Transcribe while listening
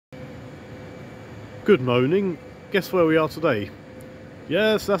Good morning. Guess where we are today?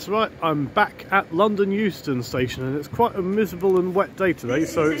 Yes, that's right, I'm back at London Euston station, and it's quite a miserable and wet day today,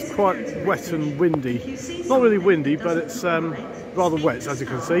 so it's quite wet and windy. Not really windy, but it's rather wet, as you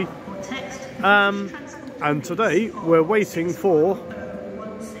can see. And today we're waiting for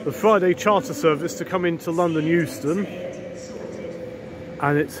the Friday Charter service to come into London Euston,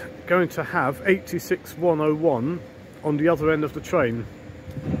 and it's going to have 86101 on the other end of the train.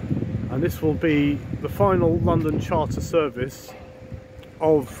 And this will be the final London Charter service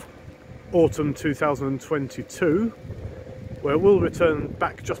of autumn 2022, where it will return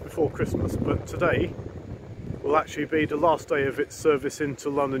back just before Christmas, but today will actually be the last day of its service into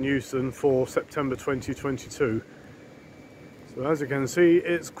London Euston for September 2022. So as you can see,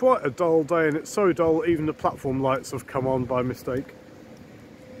 it's quite a dull day, and it's so dull even the platform lights have come on by mistake.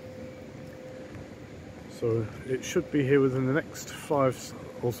 So it should be here within the next 5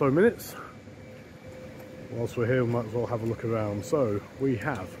 or so minutes. Whilst we're here, we might as well have a look around. So we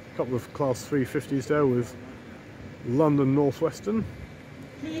have a couple of Class 350s there with London North Western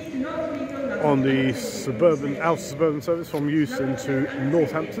on the outer suburban service from Euston to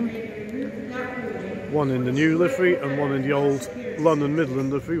Northampton. One in the new livery and one in the old London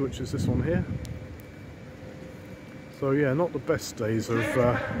Midland livery, which is this one here. So yeah, not the best days of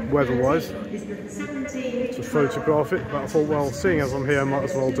weather-wise to photograph it, but I thought, well, seeing as I'm here, I might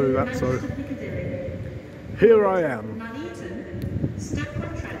as well do that, so here I am.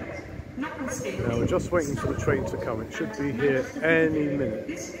 Now we're just waiting for the train to come. It should be here any minute.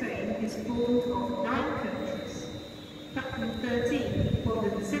 This train is formed of 9 coaches. Platform 13 for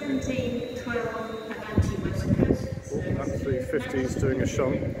the 17, 12 and anti-west coast. That's the 50s doing a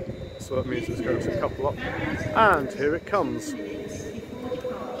shunt, so that means it's going to couple up. And here it comes.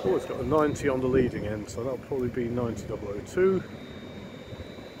 Oh, it's got a 90 on the leading end, so that'll probably be 90002.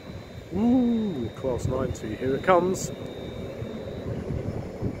 Ooh, Class 90, here it comes.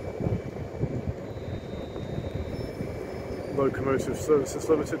 Locomotive Services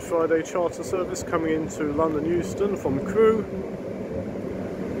Limited Friday Charter service coming into London Euston from Crewe.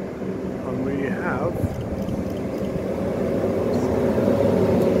 And we have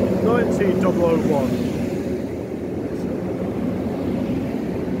 90001.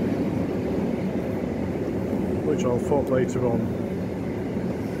 Which I'll thought later on.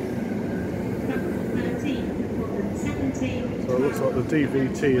 So it looks like the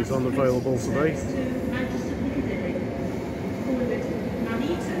DVT is unavailable today.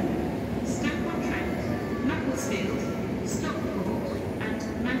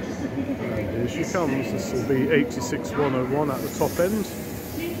 And here she comes. This will be 86101 at the top end.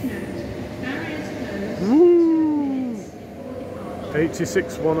 Woo!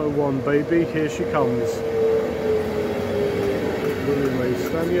 86101, baby, here she comes. William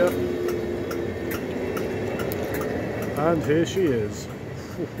Stanier. And here she is.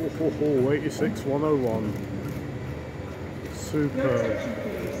 86101. Superb.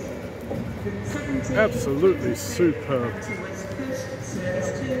 Absolutely superb.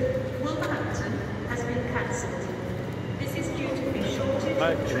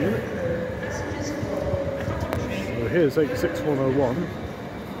 Actually, so here's 86101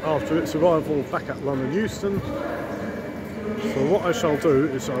 after its arrival back at London Euston. So what I shall do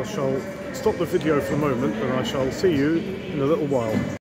is I shall stop the video for a moment, and I shall see you in a little while.